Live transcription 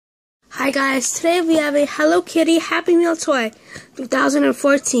Hi guys, today we have a Hello Kitty Happy Meal toy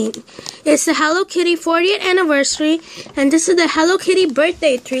 2014. It's the Hello Kitty 40th anniversary, and this is the Hello Kitty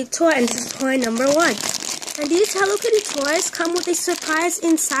birthday treat toy, and this is toy number 1. And these Hello Kitty toys come with a surprise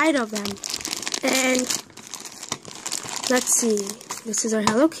inside of them. And let's see, this is our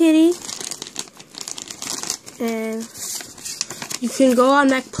Hello Kitty, and you can go on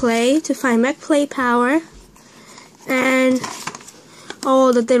Mcplay to find Mcplay power. And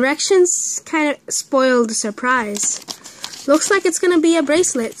oh, the directions kind of spoiled the surprise. Looks like it's going to be a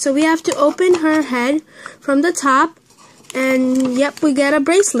bracelet. So we have to open her head from the top. And yep, we get a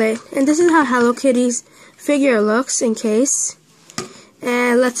bracelet. And this is how Hello Kitty's figure looks in case.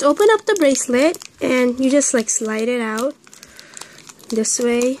 And let's open up the bracelet. And you just like slide it out this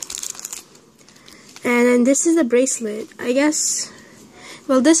way. And then this is the bracelet. I guess,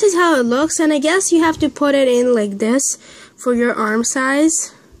 well, this is how it looks. And I guess you have to put it in like this for your arm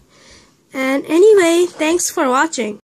size. And anyway, thanks for watching.